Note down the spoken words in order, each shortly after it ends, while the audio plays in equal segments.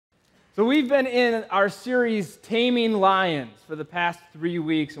So we've been in our series, Taming Lions, for the past 3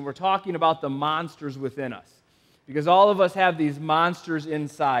 weeks, and we're talking about the monsters within us. Because all of us have these monsters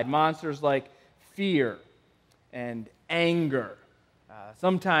inside, monsters like fear and anger,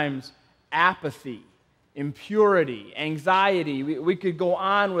 sometimes apathy, impurity, anxiety. We could go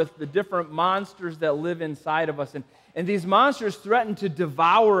on with the different monsters that live inside of us, and these monsters threaten to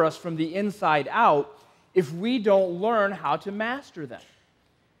devour us from the inside out if we don't learn how to master them.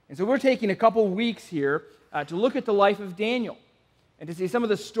 And so we're taking a couple weeks here to look at the life of Daniel and to see some of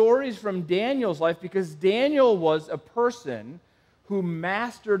the stories from Daniel's life, because Daniel was a person who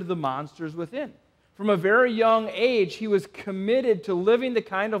mastered the monsters within. From a very young age, he was committed to living the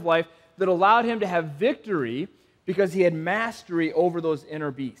kind of life that allowed him to have victory because he had mastery over those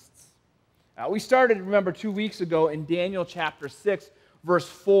inner beasts. We started, remember, 2 weeks ago in Daniel chapter 6, verse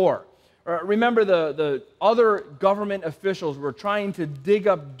 4. Remember, the other government officials were trying to dig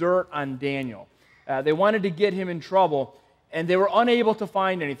up dirt on Daniel. They wanted to get him in trouble, and they were unable to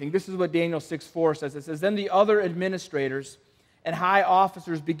find anything. This is what Daniel 6:4 says. It says, "Then the other administrators and high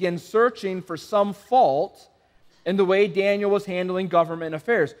officers began searching for some fault in the way Daniel was handling government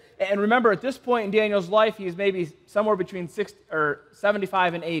affairs." And remember, at this point in Daniel's life, he's maybe somewhere between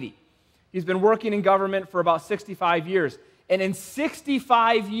 75 and 80. He's been working in government for about 65 years. And in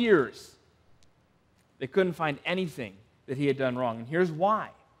 65 years, they couldn't find anything that he had done wrong. And here's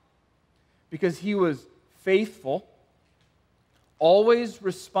why. Because he was faithful, always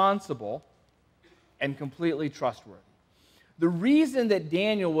responsible, and completely trustworthy. The reason that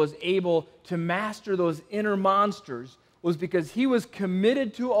Daniel was able to master those inner monsters was because he was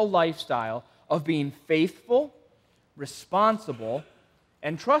committed to a lifestyle of being faithful, responsible,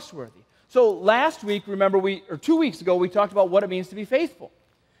 and trustworthy. So last week, remember, 2 weeks ago, we talked about what it means to be faithful.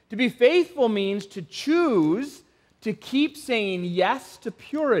 To be faithful means to choose to keep saying yes to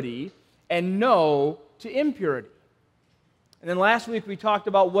purity and no to impurity. And then last week, we talked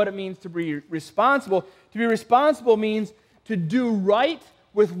about what it means to be responsible. To be responsible means to do right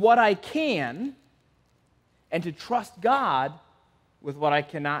with what I can and to trust God with what I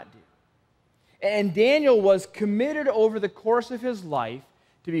cannot do. And Daniel was committed over the course of his life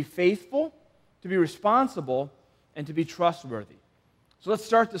to be faithful, to be responsible, and to be trustworthy. So let's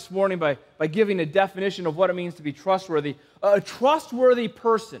start this morning by giving a definition of what it means to be trustworthy. A trustworthy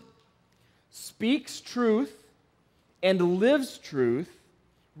person speaks truth and lives truth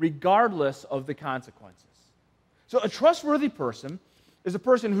regardless of the consequences. So a trustworthy person is a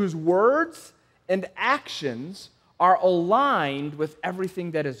person whose words and actions are aligned with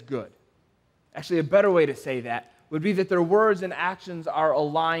everything that is good. Actually, a better way to say that would be that their words and actions are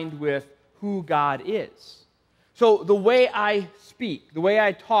aligned with who God is. So the way I speak, the way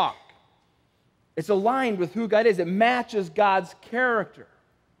I talk, it's aligned with who God is. It matches God's character.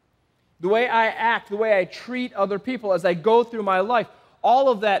 The way I act, the way I treat other people as I go through my life, all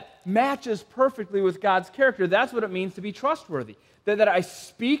of that matches perfectly with God's character. That's what it means to be trustworthy. That I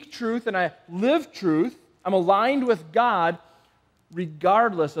speak truth and I live truth. I'm aligned with God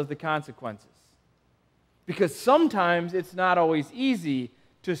regardless of the consequences. Because sometimes it's not always easy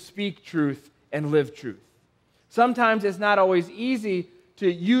to speak truth and live truth. Sometimes it's not always easy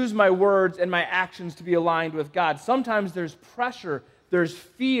to use my words and my actions to be aligned with God. Sometimes there's pressure, there's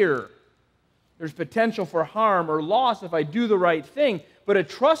fear, there's potential for harm or loss if I do the right thing. But a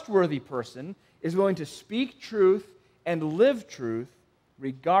trustworthy person is willing to speak truth and live truth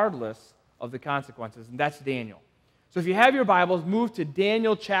regardless of the consequences. And that's Daniel. So if you have your Bibles, move to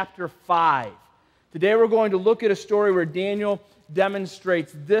Daniel chapter 5. Today we're going to look at a story where Daniel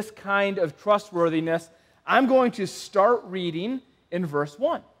demonstrates this kind of trustworthiness. I'm going to start reading in verse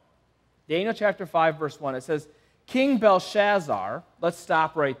 1. Daniel chapter 5, verse 1. It says, "King Belshazzar," let's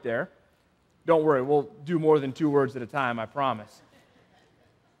stop right there. Don't worry, we'll do more than 2 words at a time, I promise.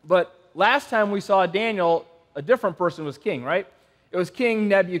 But last time we saw Daniel, a different person was king, right? It was King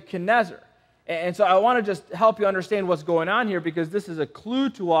Nebuchadnezzar. And so I want to just help you understand what's going on here, because this is a clue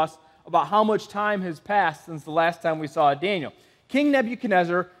to us about how much time has passed since the last time we saw Daniel. King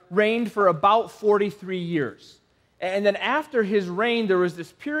Nebuchadnezzar reigned for about 43 years. And then after his reign, there was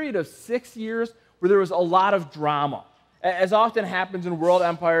this period of 6 years where there was a lot of drama. As often happens in world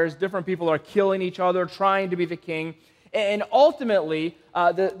empires, different people are killing each other, trying to be the king. And ultimately,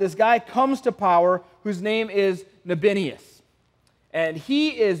 this guy comes to power whose name is Nabonidus. And he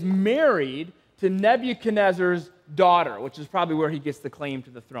is married to Nebuchadnezzar's daughter, which is probably where he gets the claim to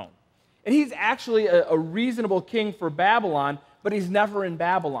the throne. And he's actually a reasonable king for Babylon, but he's never in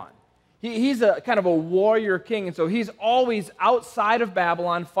Babylon. He's a kind of a warrior king, and so he's always outside of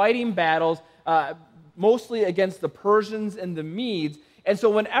Babylon fighting battles, mostly against the Persians and the Medes. And so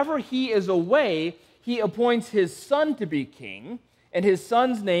whenever he is away, he appoints his son to be king, and his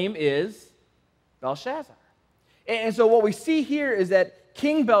son's name is Belshazzar. And so what we see here is that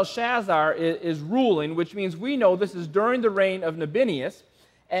King Belshazzar is ruling, which means we know this is during the reign of Nabonidus,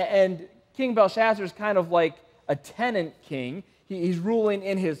 and King Belshazzar is kind of like a tenant king. He's ruling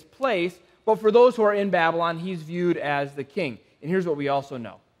in his place, but for those who are in Babylon, he's viewed as the king. And here's what we also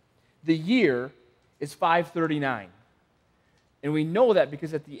know. The year is 539. And we know that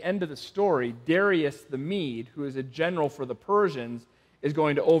because at the end of the story, Darius the Mede, who is a general for the Persians, is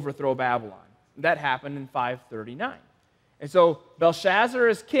going to overthrow Babylon. That happened in 539. And so Belshazzar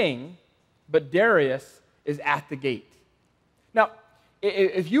is king, but Darius is at the gate. Now,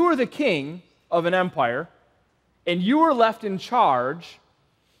 if you were the king of an empire, and you were left in charge,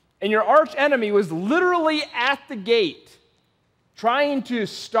 and your arch enemy was literally at the gate, trying to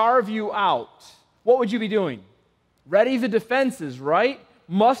starve you out, what would you be doing? Ready the defenses, right?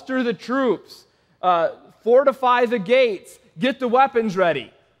 Muster the troops, fortify the gates, get the weapons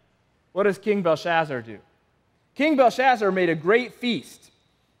ready. What does King Belshazzar do? King Belshazzar made a great feast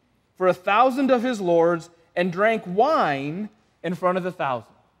for 1,000 of his lords and drank wine in front of the 1,000.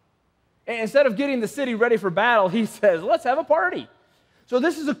 And instead of getting the city ready for battle, he says, let's have a party. So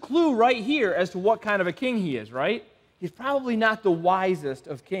this is a clue right here as to what kind of a king he is, right? He's probably not the wisest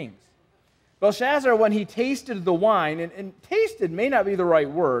of kings. Belshazzar, when he tasted the wine, and tasted may not be the right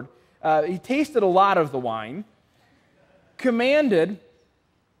word, he tasted a lot of the wine, commanded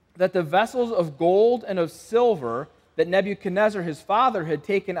that the vessels of gold and of silver that Nebuchadnezzar, his father, had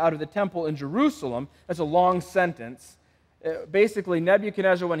taken out of the temple in Jerusalem, that's a long sentence. Basically,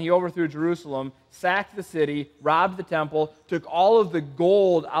 Nebuchadnezzar, when he overthrew Jerusalem, sacked the city, robbed the temple, took all of the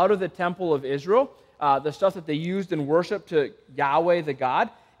gold out of the temple of Israel, the stuff that they used in worship to Yahweh the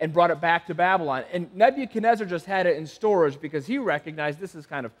God, and brought it back to Babylon. And Nebuchadnezzar just had it in storage because he recognized this is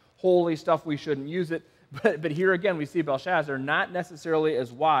kind of holy stuff, we shouldn't use it. But here again, we see Belshazzar not necessarily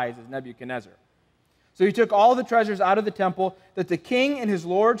as wise as Nebuchadnezzar. So he took all the treasures out of the temple that the king and his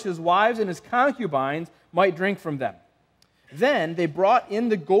lords, his wives, and his concubines might drink from them. Then they brought in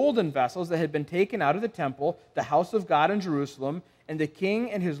the golden vessels that had been taken out of the temple, the house of God in Jerusalem, and the king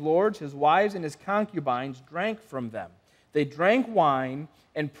and his lords, his wives, and his concubines drank from them. They drank wine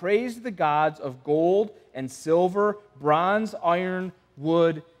and praised the gods of gold and silver, bronze, iron,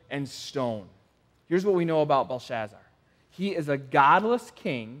 wood, and stone. Here's what we know about Belshazzar. He is a godless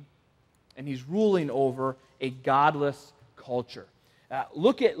king, and he's ruling over a godless culture.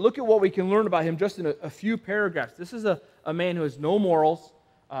 Look at what we can learn about him just in a few paragraphs. This is a man who has no morals,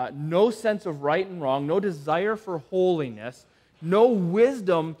 no sense of right and wrong, no desire for holiness, no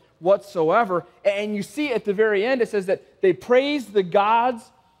wisdom whatsoever. And you see at the very end, it says that they praised the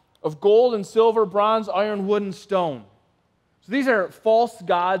gods of gold and silver, bronze, iron, wood, and stone. So these are false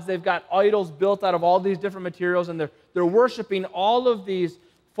gods. They've got idols built out of all these different materials, and they're worshiping all of these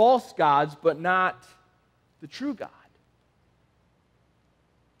false gods, but not the true God.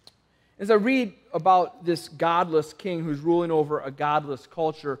 As I read about this godless king who's ruling over a godless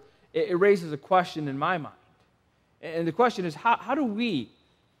culture, it raises a question in my mind. And the question is, how do we,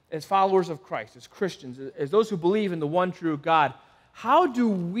 as followers of Christ, as Christians, as those who believe in the one true God, how do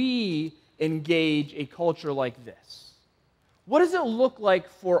we engage a culture like this? What does it look like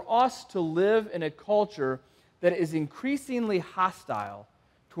for us to live in a culture that is increasingly hostile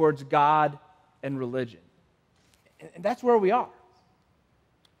towards God and religion? And that's where we are.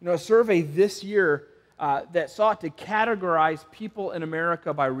 You know, a survey this year that sought to categorize people in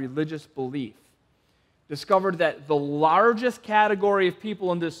America by religious belief discovered that the largest category of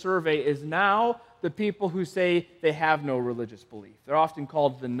people in this survey is now the people who say they have no religious belief. They're often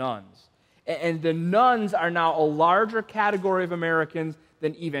called the nones. And the nones are now a larger category of Americans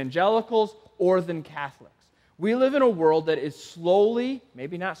than evangelicals or than Catholics. We live in a world that is slowly,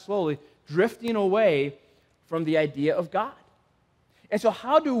 maybe not slowly, drifting away from the idea of God. And so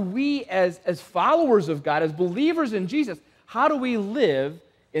how do we, as followers of God, as believers in Jesus, how do we live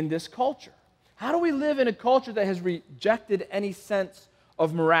in this culture? How do we live in a culture that has rejected any sense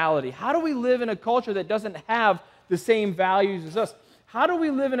of morality? How do we live in a culture that doesn't have the same values as us? How do we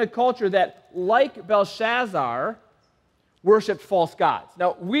live in a culture that, like Belshazzar, worshiped false gods?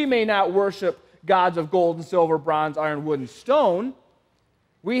 Now, we may not worship gods of gold and silver, bronze, iron, wood, and stone.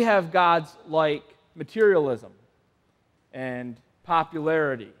 We have gods like materialism and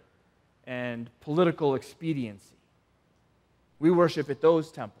popularity and political expediency. We worship at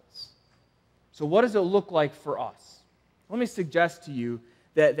those temples. So what does it look like for us? Let me suggest to you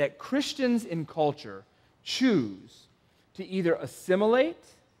that Christians in culture choose to either assimilate,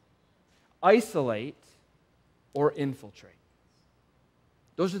 isolate, or infiltrate.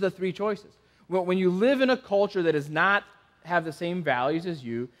 Those are the three choices. When you live in a culture that does not have the same values as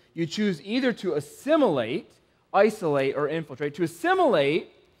you, you choose either to assimilate, isolate, or infiltrate. To assimilate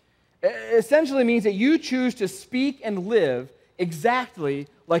essentially means that you choose to speak and live exactly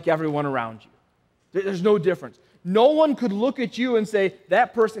like everyone around you. There's no difference. No one could look at you and say,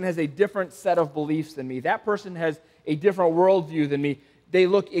 that person has a different set of beliefs than me. That person has a different worldview than me. They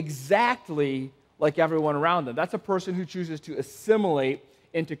look exactly like everyone around them. That's a person who chooses to assimilate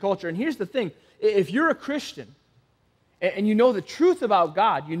into culture. And here's the thing. If you're a Christian and you know the truth about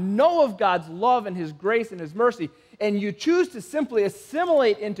God, you know of God's love and His grace and His mercy, and you choose to simply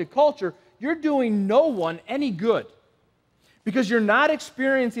assimilate into culture, you're doing no one any good. Because you're not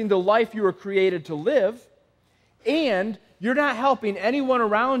experiencing the life you were created to live, and you're not helping anyone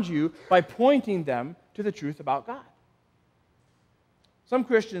around you by pointing them to the truth about God. Some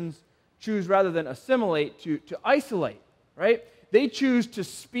Christians choose, rather than assimilate, to isolate, right? They choose to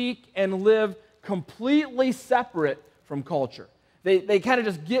speak and live completely separate from culture. They kind of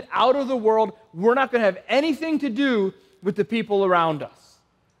just get out of the world. We're not going to have anything to do with the people around us.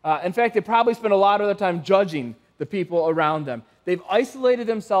 In fact, they probably spend a lot of their time judging the people around them. They've isolated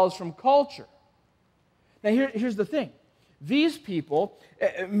themselves from culture. Now, here's the thing. These people,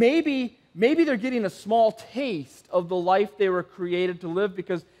 maybe they're getting a small taste of the life they were created to live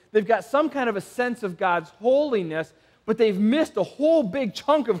because they've got some kind of a sense of God's holiness, but they've missed a whole big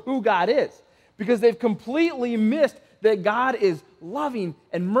chunk of who God is because they've completely missed that God is loving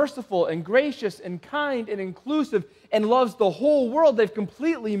and merciful and gracious and kind and inclusive and loves the whole world. They've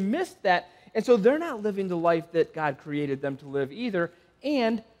completely missed that, and so they're not living the life that God created them to live either,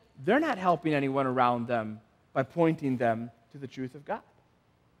 and they're not helping anyone around them by pointing them to the truth of God.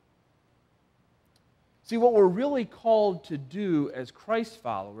 See, what we're really called to do as Christ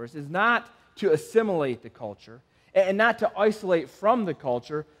followers is not to assimilate the culture and not to isolate from the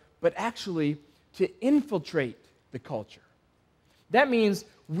culture, but actually to infiltrate the culture. That means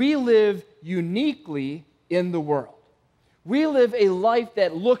we live uniquely in the world. We live a life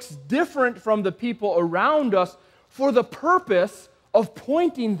that looks different from the people around us for the purpose of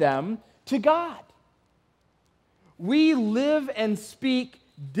pointing them to God. We live and speak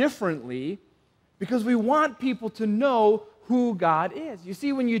differently because we want people to know who God is. You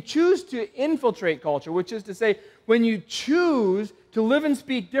see, when you choose to infiltrate culture, which is to say, when you choose to live and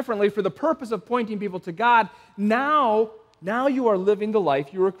speak differently for the purpose of pointing people to God, now you are living the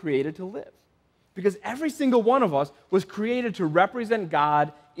life you were created to live. Because every single one of us was created to represent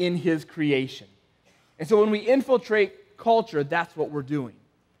God in His creation. And so when we infiltrate culture, that's what we're doing.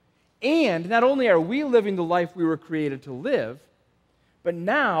 And not only are we living the life we were created to live, but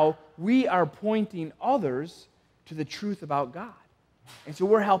now we are pointing others to the truth about God. And so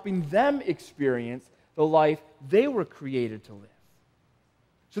we're helping them experience the life they were created to live.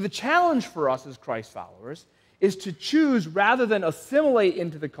 So the challenge for us as Christ followers is to choose, rather than assimilate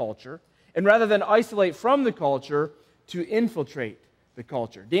into the culture, and rather than isolate from the culture, to infiltrate the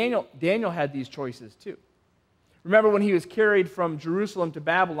culture. Daniel had these choices too. Remember when he was carried from Jerusalem to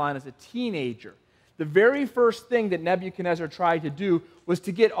Babylon as a teenager, the very first thing that Nebuchadnezzar tried to do was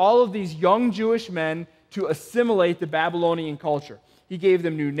to get all of these young Jewish men to assimilate the Babylonian culture. He gave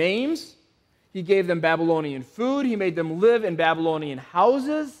them new names. He gave them Babylonian food. He made them live in Babylonian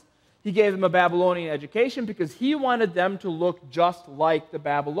houses. He gave them a Babylonian education because he wanted them to look just like the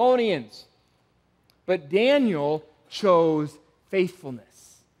Babylonians. But Daniel chose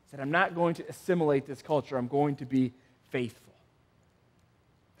faithfulness. He said, I'm not going to assimilate this culture. I'm going to be faithful.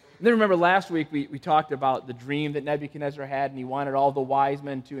 And then remember last week we talked about the dream that Nebuchadnezzar had, and he wanted all the wise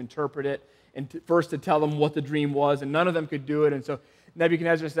men to interpret it and first to tell them what the dream was, and none of them could do it. And so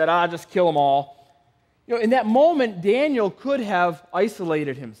Nebuchadnezzar said, just kill them all. In that moment, Daniel could have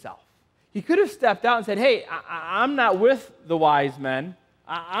isolated himself. He could have stepped out and said, hey, I'm not with the wise men.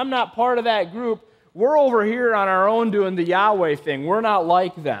 I'm not part of that group. We're over here on our own doing the Yahweh thing. We're not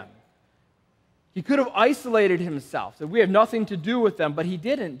like them. He could have isolated himself, said we have nothing to do with them, but he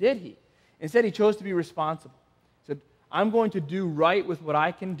didn't, did he? Instead, he chose to be responsible. He said, I'm going to do right with what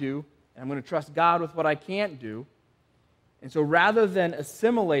I can do, and I'm going to trust God with what I can't do. And so rather than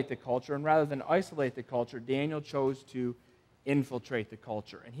assimilate the culture and rather than isolate the culture, Daniel chose to infiltrate the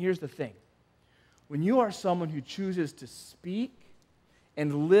culture. And here's the thing. When you are someone who chooses to speak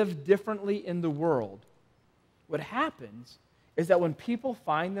and live differently in the world, what happens is that when people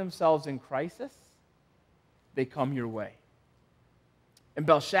find themselves in crisis, they come your way. And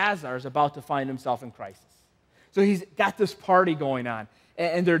Belshazzar is about to find himself in crisis. So he's got this party going on,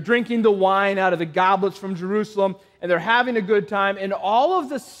 and they're drinking the wine out of the goblets from Jerusalem, and they're having a good time, and all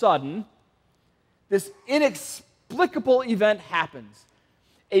of a sudden, this inexplicable event happens.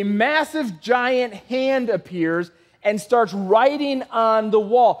 a massive giant hand appears and starts writing on the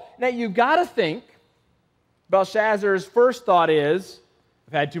wall. Now, you've got to think, Belshazzar's first thought is,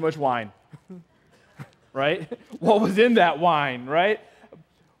 I've had too much wine, right? What was in that wine, right?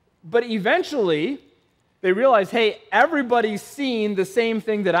 But eventually, they realize, hey, everybody's seeing the same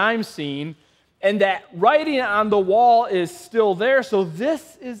thing that I'm seeing, and that writing on the wall is still there, so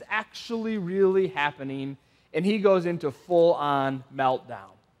this is actually really happening, and he goes into full-on meltdown.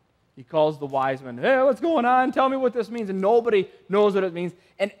 He calls the wise men, hey, what's going on? Tell me what this means. And nobody knows what it means.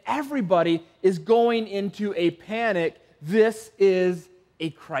 And everybody is going into a panic. This is a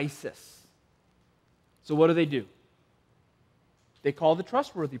crisis. So what do? They call the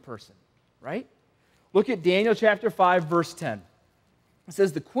trustworthy person, right? Look at Daniel chapter 5, verse 10. It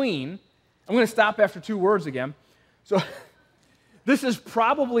says the queen, I'm going to stop after 2 words again. So this is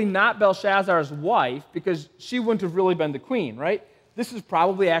probably not Belshazzar's wife because she wouldn't have really been the queen, right? This is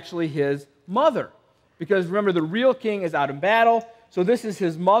probably actually his mother. Because remember, the real king is out in battle. So this is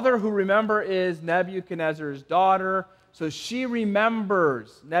his mother, who, remember, is Nebuchadnezzar's daughter. So she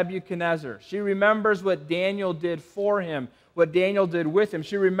remembers Nebuchadnezzar. She remembers what Daniel did for him, what Daniel did with him.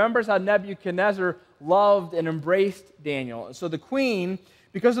 She remembers how Nebuchadnezzar loved and embraced Daniel. And so the queen,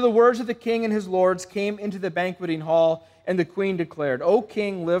 because of the words of the king and his lords, came into the banqueting hall, and the queen declared, O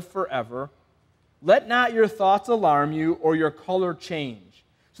king, live forever. Let not your thoughts alarm you or your color change.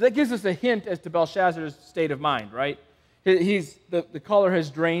 So that gives us a hint as to Belshazzar's state of mind, right? The color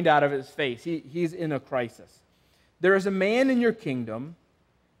has drained out of his face. He's in a crisis. There is a man in your kingdom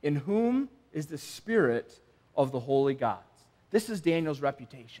in whom is the spirit of the holy gods. This is Daniel's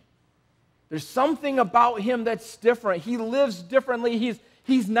reputation. There's something about him that's different. He lives differently.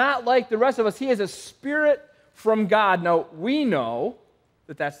 He's not like the rest of us. He has a spirit from God. Now, we know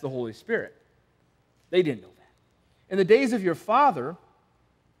that that's the Holy Spirit. They didn't know that. In the days of your father,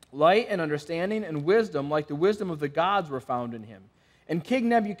 light and understanding and wisdom, like the wisdom of the gods, were found in him. And King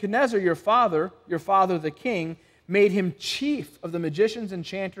Nebuchadnezzar, your father the king, made him chief of the magicians,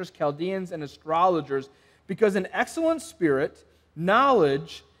 enchanters, Chaldeans, and astrologers, because an excellent spirit,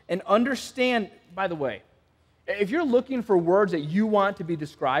 knowledge, and understand. By the way, if you're looking for words that you want to be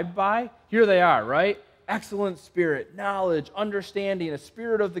described by, here they are, right? Excellent spirit, knowledge, understanding, a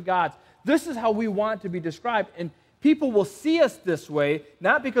spirit of the gods. This is how we want to be described. And people will see us this way,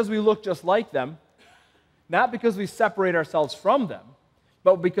 not because we look just like them, not because we separate ourselves from them,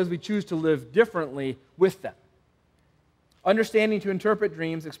 but because we choose to live differently with them. Understanding to interpret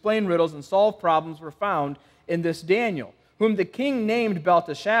dreams, explain riddles, and solve problems were found in this Daniel, whom the king named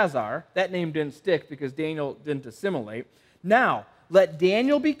Belteshazzar. That name didn't stick because Daniel didn't assimilate. Now, let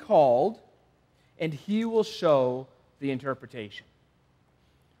Daniel be called, and he will show the interpretation.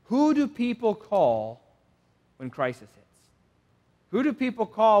 Who do people call when crisis hits? Who do people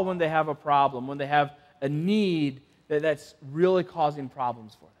call when they have a problem, when they have a need that's really causing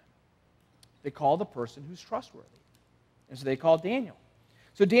problems for them? They call the person who's trustworthy. And so they call Daniel.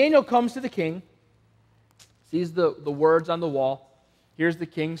 So Daniel comes to the king, sees the words on the wall, hears the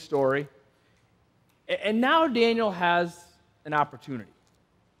king's story, and now Daniel has an opportunity.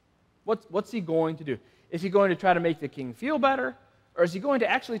 What's he going to do? Is he going to try to make the king feel better? Or is he going to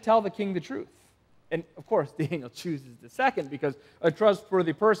actually tell the king the truth? And of course, Daniel chooses the second, because a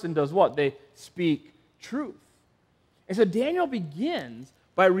trustworthy person does what? They speak truth. And so Daniel begins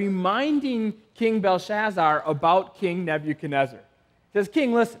by reminding King Belshazzar about King Nebuchadnezzar. He says,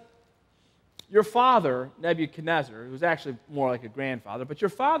 King, listen, your father, Nebuchadnezzar, who's actually more like a grandfather, but your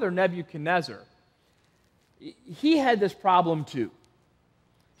father, Nebuchadnezzar, he had this problem too.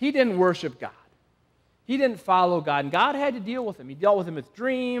 He didn't worship God. He didn't follow God, and God had to deal with him. He dealt with him with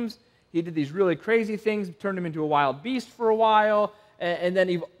dreams. He did these really crazy things, turned him into a wild beast for a while, and then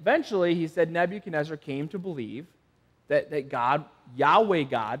eventually he said Nebuchadnezzar came to believe that God, Yahweh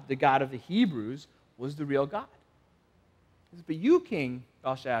God, the God of the Hebrews, was the real God. He says, but you, King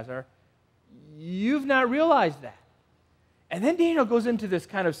Belshazzar, you've not realized that. And then Daniel goes into this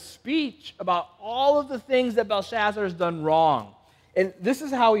kind of speech about all of the things that Belshazzar has done wrong. And this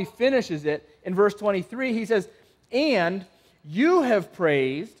is how he finishes it. In verse 23, he says, and you have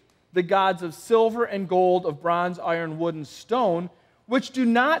praised the gods of silver and gold, of bronze, iron, wood, and stone, which do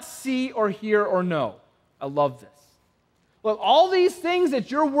not see or hear or know. I love this. Look, all these things that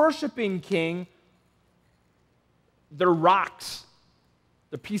you're worshiping, King, they're rocks.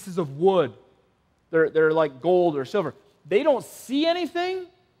 They're pieces of wood. They're like gold or silver. They don't see anything.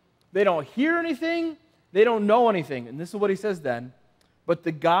 They don't hear anything. They don't know anything. And this is what he says then. But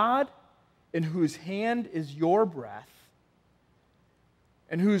the God in whose hand is your breath,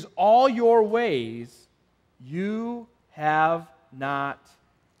 and whose all your ways you have not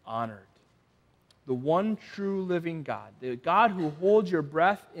honored. The one true living God, the God who holds your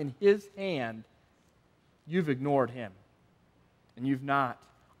breath in his hand, you've ignored him, and you've not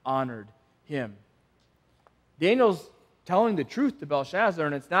honored him. Daniel's telling the truth to Belshazzar,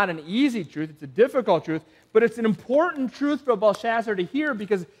 and it's not an easy truth, it's a difficult truth, but it's an important truth for Belshazzar to hear,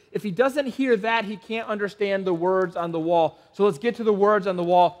 because if he doesn't hear that, he can't understand the words on the wall. So let's get to the words on the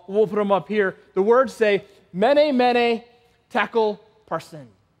wall. We'll put them up here. The words say, Mene, Mene, Tekel, Parsin,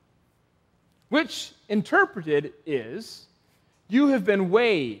 which interpreted is, you have been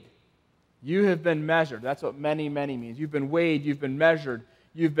weighed, you have been measured. That's what many means. You've been weighed, you've been measured,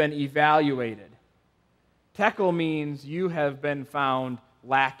 you've been evaluated. Tekel means you have been found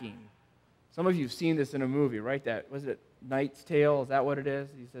lacking. Some of you have seen this in a movie, right? Was it Knight's Tale? Is that what it is?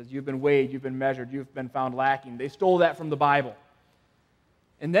 He says, you've been weighed, you've been measured, you've been found lacking. They stole that from the Bible.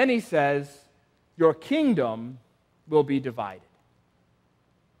 And then he says, your kingdom will be divided.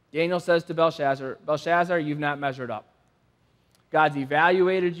 Daniel says to Belshazzar, Belshazzar, you've not measured up. God's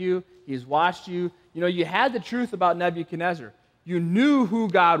evaluated you. He's watched you. You know, you had the truth about Nebuchadnezzar. You knew who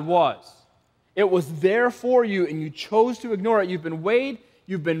God was. It was there for you, and you chose to ignore it. You've been weighed,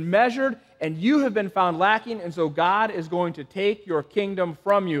 you've been measured, and you have been found lacking, and so God is going to take your kingdom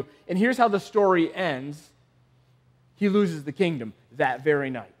from you. And here's how the story ends. He loses the kingdom that very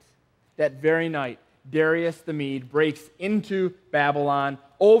night. That very night, Darius the Mede breaks into Babylon,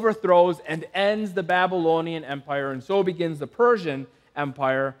 overthrows and ends the Babylonian Empire, and so begins the Persian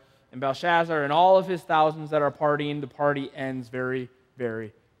Empire. And Belshazzar and all of his thousands that are partying, the party ends very,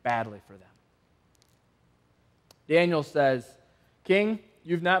 very badly for them. Daniel says, King,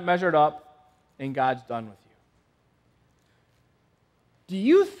 you've not measured up, and God's done with you. Do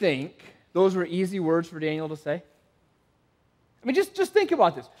you think those were easy words for Daniel to say? I mean, just think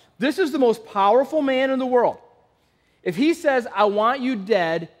about this. This is the most powerful man in the world. If he says, I want you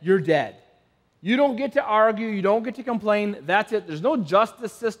dead, you're dead. You don't get to argue, you don't get to complain, that's it. There's no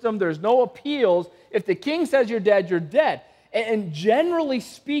justice system, there's no appeals. If the king says you're dead, you're dead. And generally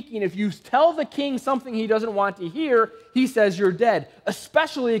speaking, if you tell the king something he doesn't want to hear, he says you're dead,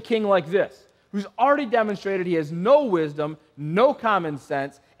 especially a king like this, who's already demonstrated he has no wisdom, no common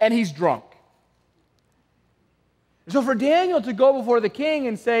sense, and he's drunk. So for Daniel to go before the king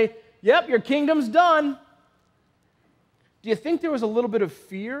and say, yep, your kingdom's done, do you think there was a little bit of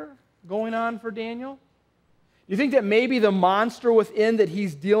fear going on for Daniel? Do you think that maybe the monster within that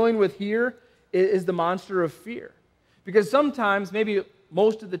he's dealing with here is the monster of fear? Because sometimes, maybe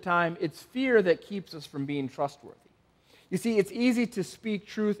most of the time, it's fear that keeps us from being trustworthy. You see, it's easy to speak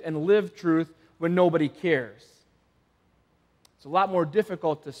truth and live truth when nobody cares. It's a lot more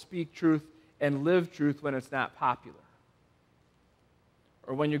difficult to speak truth and live truth when it's not popular,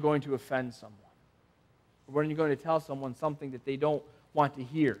 or when you're going to offend someone, or when you're going to tell someone something that they don't want to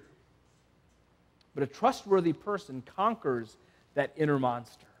hear. But a trustworthy person conquers that inner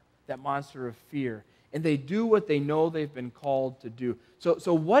monster, that monster of fear, and they do what they know they've been called to do.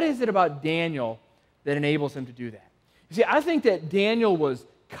 So what is it about Daniel that enables him to do that? You see, I think that Daniel was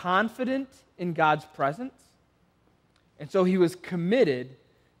confident in God's presence, and so he was committed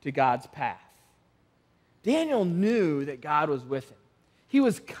to God's path. Daniel knew that God was with him. He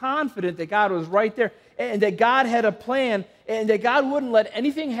was confident that God was right there, and that God had a plan, and that God wouldn't let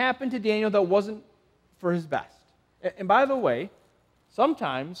anything happen to Daniel that wasn't for his best. And by the way,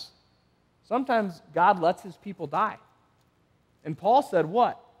 sometimes God lets his people die. And Paul said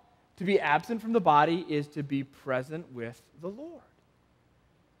what? To be absent from the body is to be present with the Lord.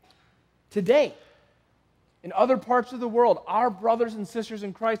 Today, in other parts of the world, our brothers and sisters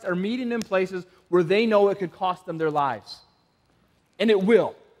in Christ are meeting in places where they know it could cost them their lives. And it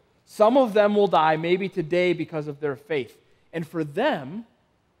will. Some of them will die maybe today because of their faith. And for them,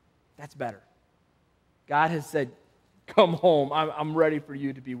 that's better. God has said, come home. I'm ready for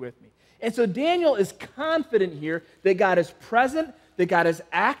you to be with me. And so Daniel is confident here that God is present, that God is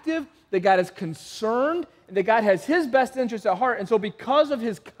active, that God is concerned, and that God has his best interests at heart. And so because of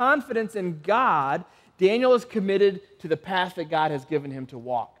his confidence in God, Daniel is committed to the path that God has given him to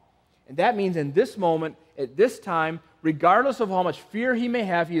walk. And that means in this moment, at this time, regardless of how much fear he may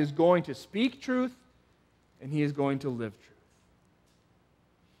have, he is going to speak truth and he is going to live truth.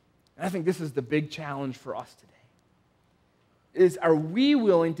 And I think this is the big challenge for us today. Are we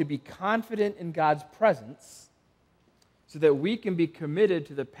willing to be confident in God's presence so that we can be committed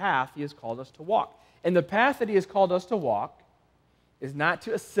to the path he has called us to walk? And the path that he has called us to walk is not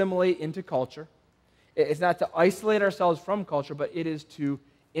to assimilate into culture. It's not to isolate ourselves from culture, but it is to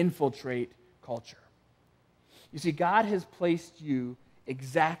infiltrate culture. You see, God has placed you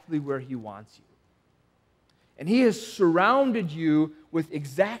exactly where he wants you. And he has surrounded you with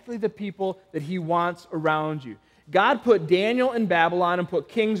exactly the people that he wants around you. God put Daniel in Babylon and put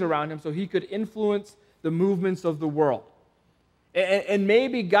kings around him so he could influence the movements of the world. And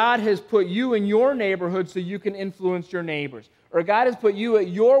maybe God has put you in your neighborhood so you can influence your neighbors. Or God has put you at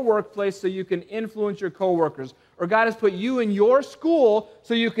your workplace so you can influence your coworkers. Or God has put you in your school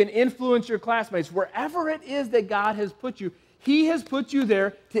so you can influence your classmates. Wherever it is that God has put you, he has put you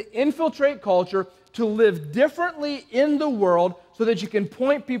there to infiltrate culture, to live differently in the world so that you can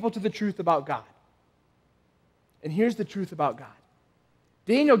point people to the truth about God. And here's the truth about God.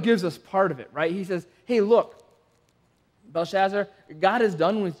 Daniel gives us part of it, right? He says, hey, look, Belshazzar, God is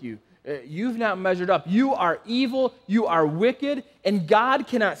done with you. You've not measured up. You are evil, you are wicked, and God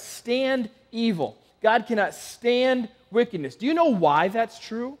cannot stand evil. God cannot stand wickedness. Do you know why that's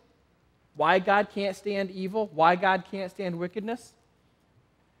true? Why God can't stand evil? Why God can't stand wickedness?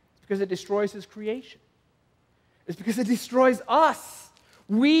 It's because it destroys his creation. It's because it destroys us.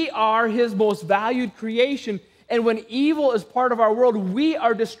 We are his most valued creation, and when evil is part of our world, we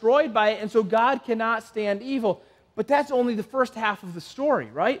are destroyed by it, and so God cannot stand evil. But that's only the first half of the story,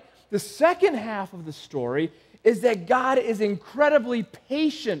 right? The second half of the story is that God is incredibly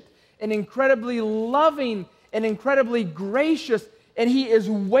patient and incredibly loving and incredibly gracious, and he is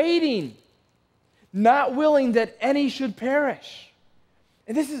waiting, not willing that any should perish.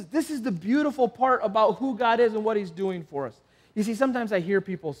 And this is the beautiful part about who God is and what he's doing for us. You see, sometimes I hear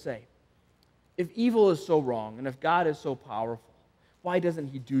people say, if evil is so wrong and if God is so powerful, why doesn't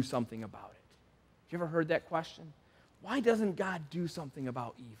he do something about it? Have you ever heard that question? Why doesn't God do something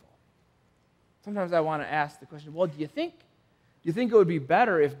about evil? Sometimes I want to ask the question, well, do you think it would be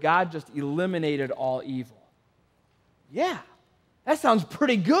better if God just eliminated all evil? Yeah, that sounds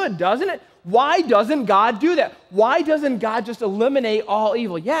pretty good, doesn't it? Why doesn't God do that? Why doesn't God just eliminate all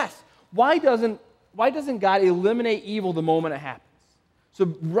evil? Yes. Why doesn't God eliminate evil the moment it happens?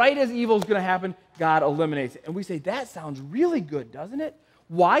 So right as evil is going to happen, God eliminates it. And we say, that sounds really good, doesn't it?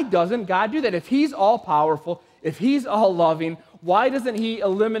 Why doesn't God do that? If he's all powerful, if he's all loving, why doesn't he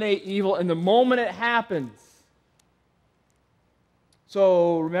eliminate evil in the moment it happens?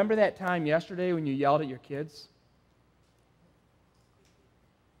 So remember that time yesterday when you yelled at your kids?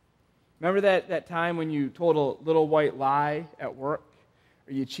 Remember that time when you told a little white lie at work?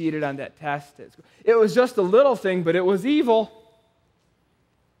 Or you cheated on that test at school? It was just a little thing, but it was evil.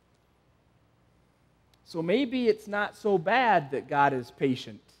 So maybe it's not so bad that God is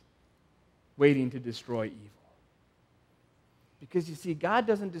patient, waiting to destroy evil. Because you see, God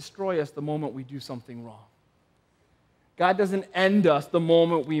doesn't destroy us the moment we do something wrong. God doesn't end us the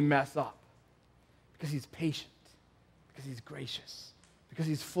moment we mess up. Because he's patient, because he's gracious, because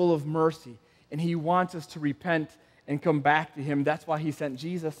he's full of mercy, and he wants us to repent and come back to him. That's why he sent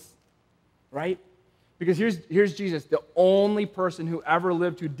Jesus, right? Because here's Jesus, the only person who ever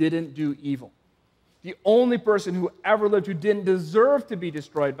lived who didn't do evil. The only person who ever lived who didn't deserve to be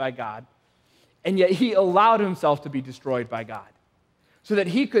destroyed by God, and yet he allowed himself to be destroyed by God so that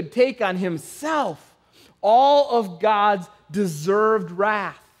he could take on himself all of God's deserved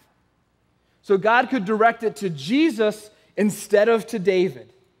wrath. So God could direct it to Jesus instead of to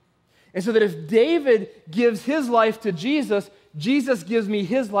David. And so that if David gives his life to Jesus, Jesus gives me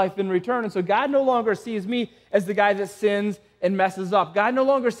his life in return. And so God no longer sees me as the guy that sins and messes up. God no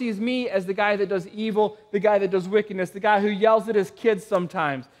longer sees me as the guy that does evil, the guy that does wickedness, the guy who yells at his kids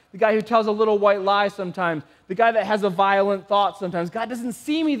sometimes, the guy who tells a little white lie sometimes, the guy that has a violent thought sometimes. God doesn't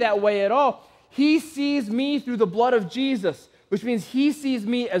see me that way at all. He sees me through the blood of Jesus, which means he sees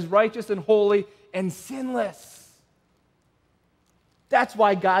me as righteous and holy and sinless. That's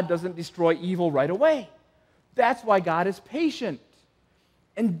why God doesn't destroy evil right away. That's why God is patient.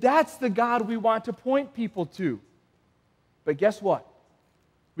 And that's the God we want to point people to. But guess what?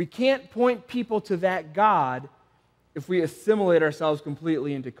 We can't point people to that God if we assimilate ourselves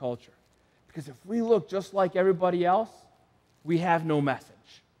completely into culture. Because if we look just like everybody else, we have no message.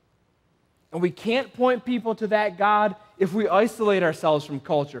 And we can't point people to that God if we isolate ourselves from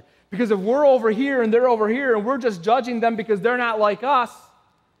culture. Because if we're over here and they're over here and we're just judging them because they're not like us,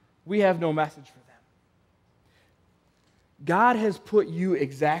 we have no message for them. God has put you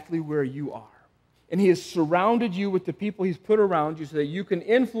exactly where you are. And he has surrounded you with the people he's put around you so that you can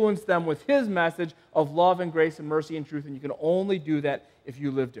influence them with his message of love and grace and mercy and truth. And you can only do that if you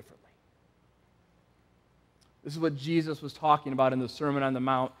live differently. This is what Jesus was talking about in the Sermon on the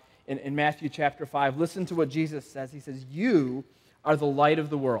Mount in Matthew chapter 5. Listen to what Jesus says. He says, "You are the light of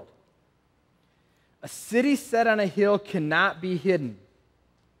the world. A city set on a hill cannot be hidden."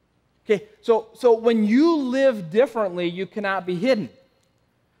 Okay, so when you live differently, you cannot be hidden.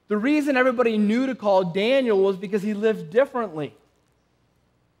 The reason everybody knew to call Daniel was because he lived differently.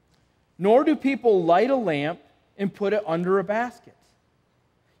 Nor do people light a lamp and put it under a basket.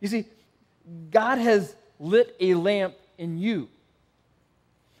 You see, God has lit a lamp in you.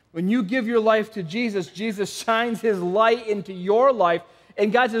 When you give your life to Jesus, Jesus shines his light into your life.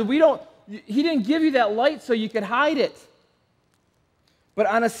 And God says, he didn't give you that light so you could hide it, but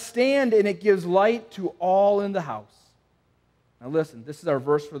on a stand, and it gives light to all in the house. Now listen, this is our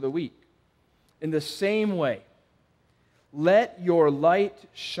verse for the week. In the same way, let your light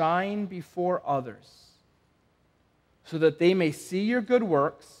shine before others, so that they may see your good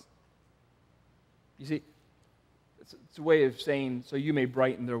works. You see, it's a way of saying, so you may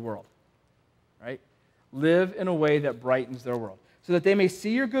brighten their world, right? Live in a way that brightens their world, so that they may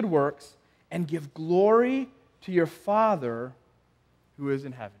see your good works and give glory to your Father who is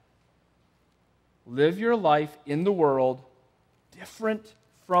in heaven. Live your life in the world different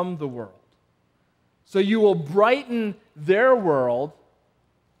from the world, so you will brighten their world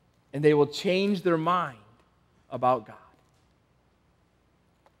and they will change their mind about God.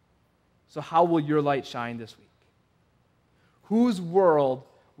 So how will your light shine this week? Whose world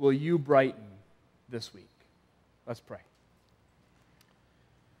will you brighten this week? Let's pray.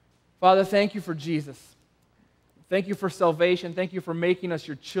 Father, thank you for Jesus. Thank you for salvation. Thank you for making us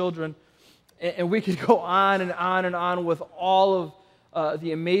your children. And we could go on and on and on with all of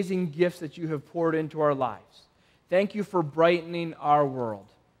the amazing gifts that you have poured into our lives. Thank you for brightening our world.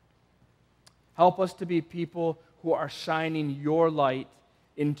 Help us to be people who are shining your light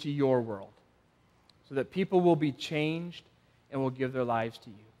into your world, so that people will be changed and will give their lives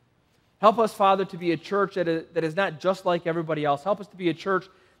to you. Help us, Father, to be a church that is not just like everybody else. Help us to be a church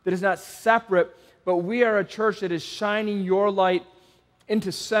that is not separate, but we are a church that is shining your light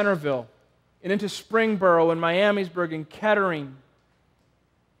into Centerville, and into Springboro, and Miamisburg, and Kettering,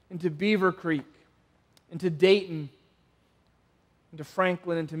 into Beaver Creek, into Dayton, into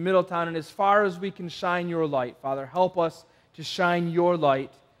Franklin, into Middletown, and as far as we can shine your light, Father, help us to shine your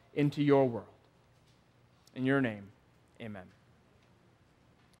light into your world. In your name, amen.